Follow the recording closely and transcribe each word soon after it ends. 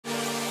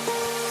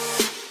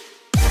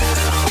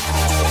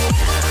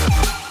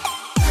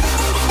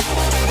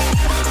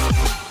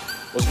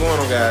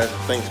guys,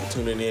 thanks for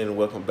tuning in and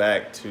welcome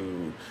back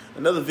to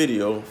another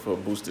video for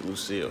Boosted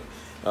Lucille.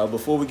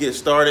 Before we get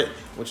started,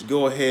 I want you to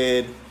go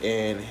ahead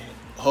and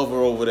hover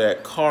over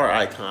that car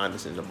icon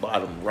that's in the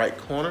bottom right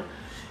corner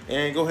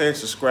and go ahead and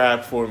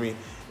subscribe for me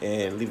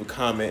and leave a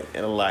comment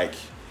and a like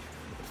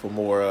for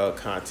more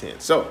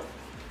content. So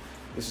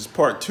this is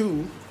part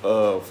 2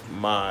 of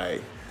my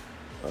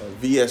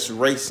VS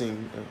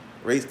Racing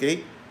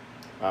Wastegate.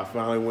 I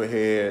finally went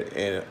ahead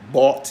and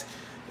bought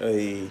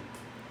a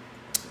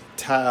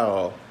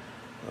Tial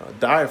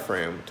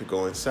diaphragm to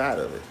go inside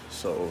of it.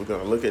 So we're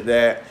going to look at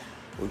that.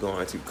 We're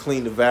going to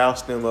clean the valve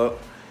stem up,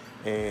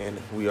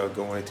 and we are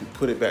going to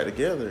put it back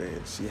together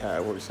and see how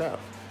it works out.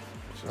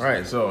 All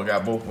right, so I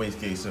got both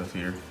wastegates up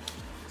here.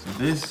 So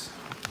this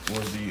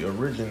was the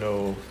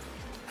original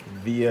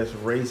VS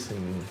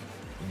Racing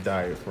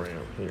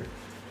diaphragm here.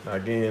 Now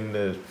again,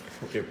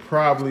 it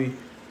probably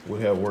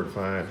would have worked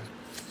fine.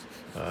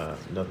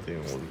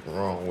 Nothing was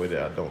wrong with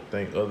it, I don't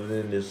think, other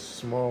than this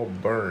small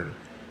burn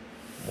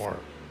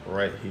mark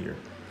right here.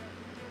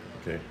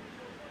 Okay.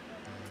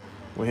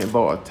 Went ahead and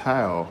bought a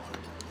Tial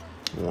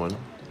one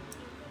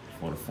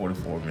for the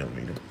 44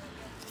 millimeter,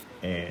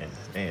 and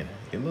man,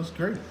 it looks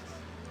great.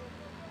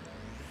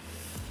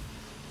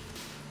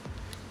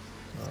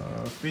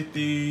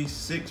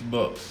 56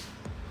 bucks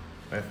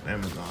at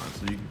Amazon,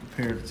 so you can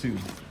compare the two.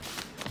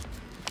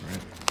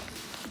 Right.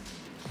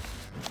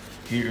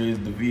 Here is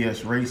the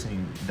VS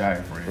Racing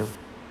diaphragm.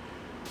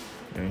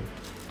 Okay.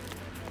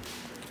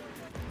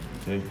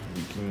 Okay,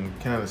 you can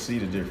kind of see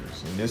the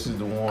difference. And this is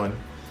the one.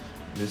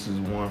 This is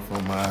one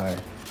from my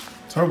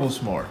Turbo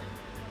Smart.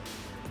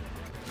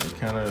 They're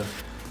kind of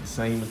the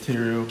same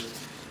material.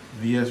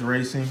 VS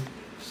Racing,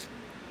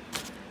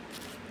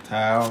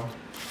 Tial,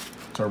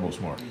 Turbo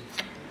Smart.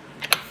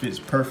 Fits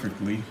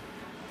perfectly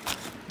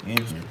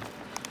in here.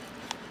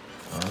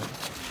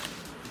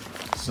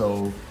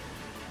 So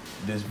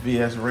this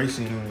VS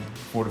Racing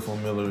 44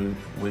 millimeter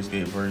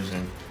wastegate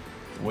version,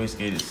 the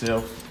wastegate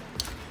itself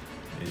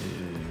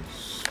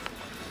is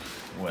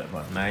what,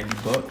 about 90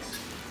 bucks,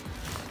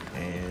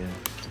 and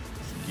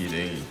you get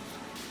a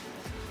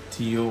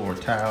Tial or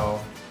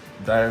Tial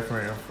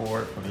diaphragm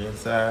for it from the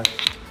inside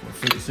for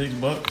 56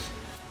 bucks,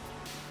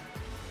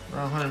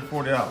 around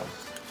 $140.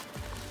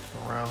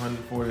 Around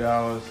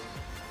 $140,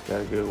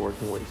 got a good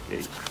working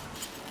wastegate.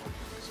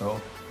 So,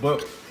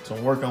 but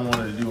some work I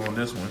wanted to do on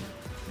this one,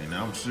 and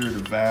I'm sure the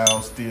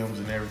valve stems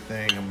and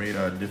everything are made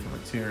out of different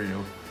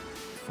material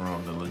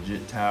from the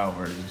legit Tial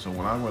version. So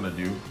what I'm gonna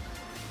do,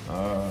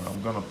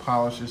 I'm gonna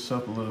polish this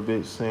up a little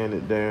bit, sand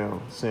it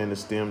down, sand the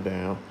stem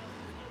down,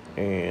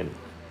 and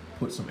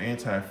put some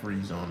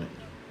antifreeze on it.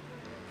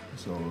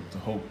 So to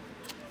hope,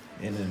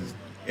 in an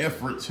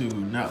effort to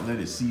not let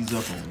it seize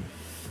up on me,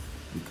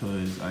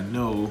 because I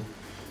know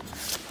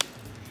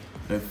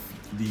if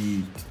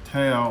the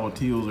Tial or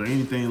Tials or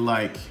anything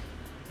like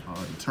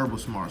the Turbo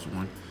Smarts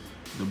one,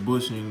 the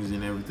bushings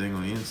and everything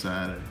on the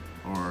inside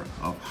are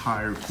of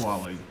higher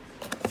quality.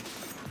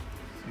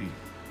 See,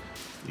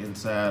 the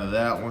inside of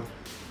that one,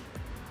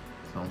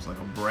 it's almost like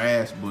a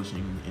brass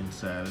bushing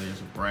inside of there.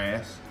 It's a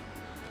brass.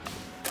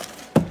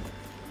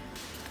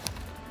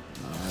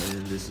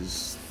 And this is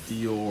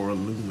steel or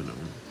aluminum.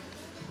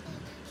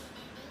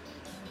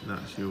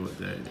 Not sure what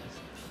that is.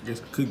 I guess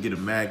I could get a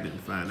magnet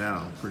and find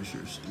out. I'm pretty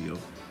sure it's steel.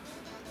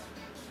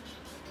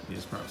 Yeah,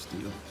 it's probably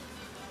steel.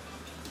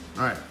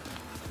 All right.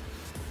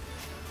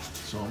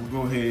 So I'm gonna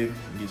go ahead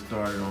and get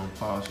started on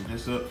polishing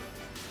this up.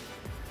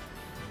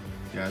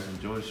 You guys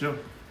enjoy the show.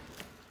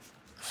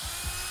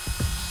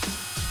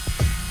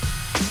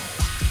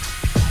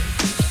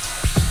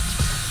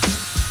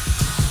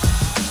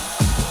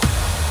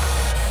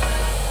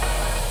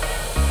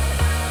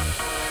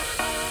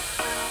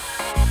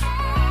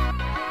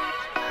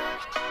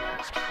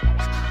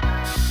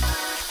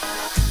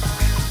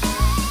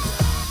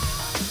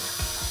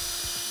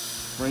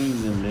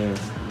 Frames in there.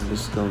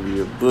 This is gonna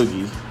be a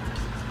boogie.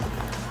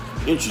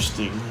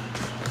 Interesting.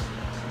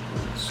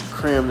 Let's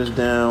cram this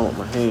down with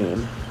my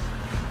hand,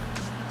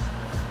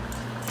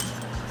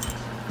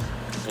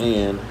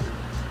 and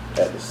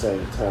at the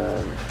same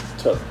time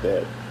tuck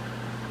that.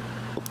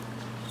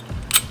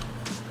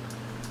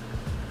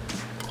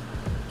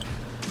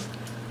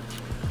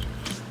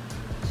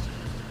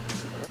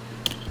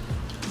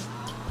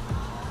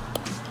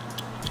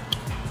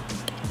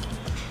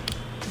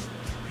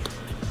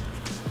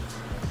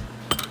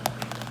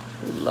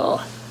 Good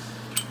Lord.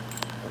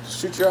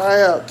 Shoot your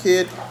eye out,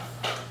 kid.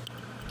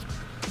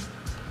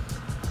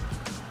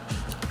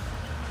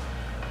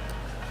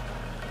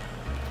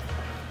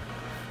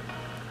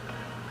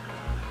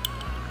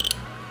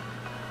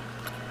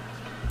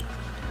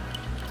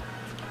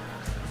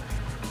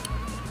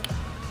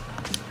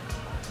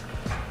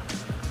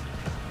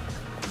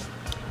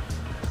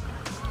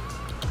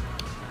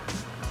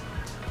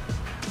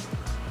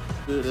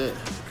 Look at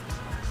that.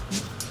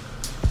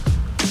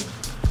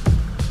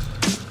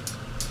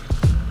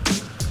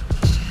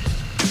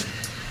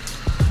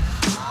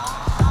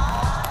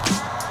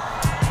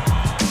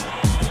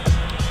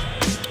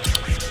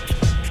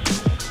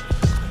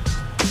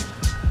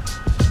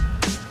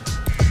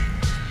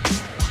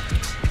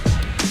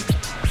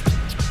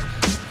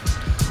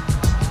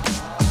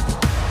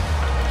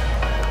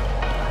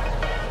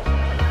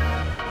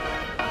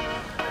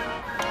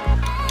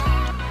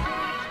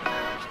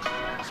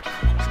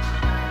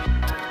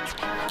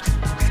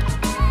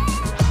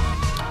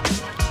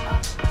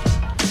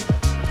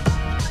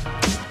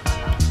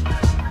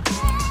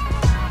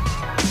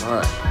 All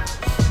right,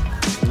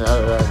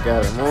 now that I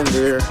got him on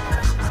there,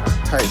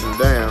 I tighten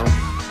down.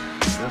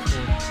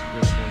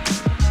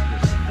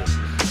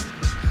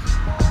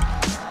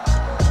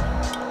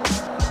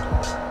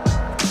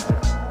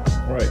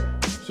 All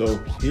right, so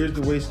here's the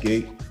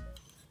wastegate,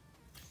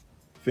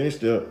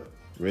 finished up,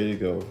 ready to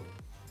go,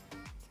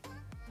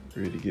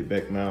 ready to get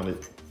back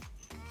mounted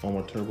on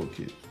my turbo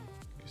kit. You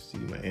can see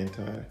my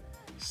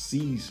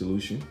anti-seize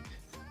solution.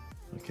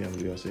 I can't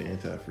believe I said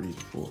anti-freeze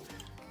before.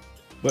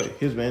 But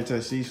here's my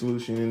anti-seize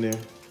solution in there.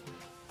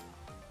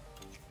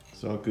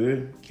 It's all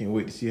good. Can't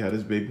wait to see how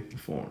this baby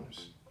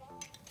performs.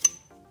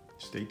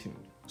 Stay tuned.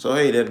 So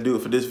hey, that'll do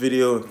it for this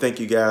video.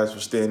 Thank you guys for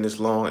staying this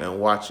long and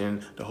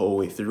watching the whole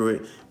way through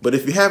it. But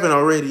if you haven't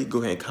already, go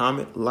ahead and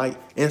comment, like,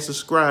 and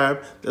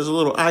subscribe. There's a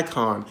little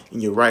icon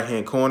in your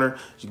right-hand corner.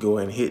 You go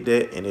ahead and hit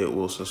that and it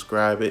will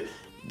subscribe it.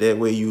 That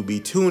way you'll be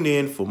tuned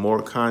in for more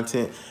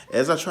content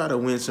as I try to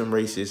win some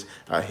races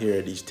out here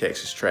at these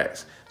Texas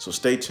tracks. So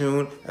stay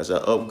tuned as I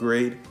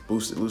upgrade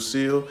Boosted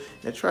Lucille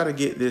and try to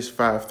get this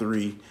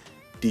 5.3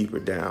 deeper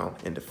down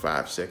in the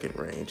 5-second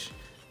range.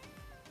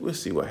 We'll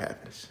see what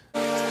happens.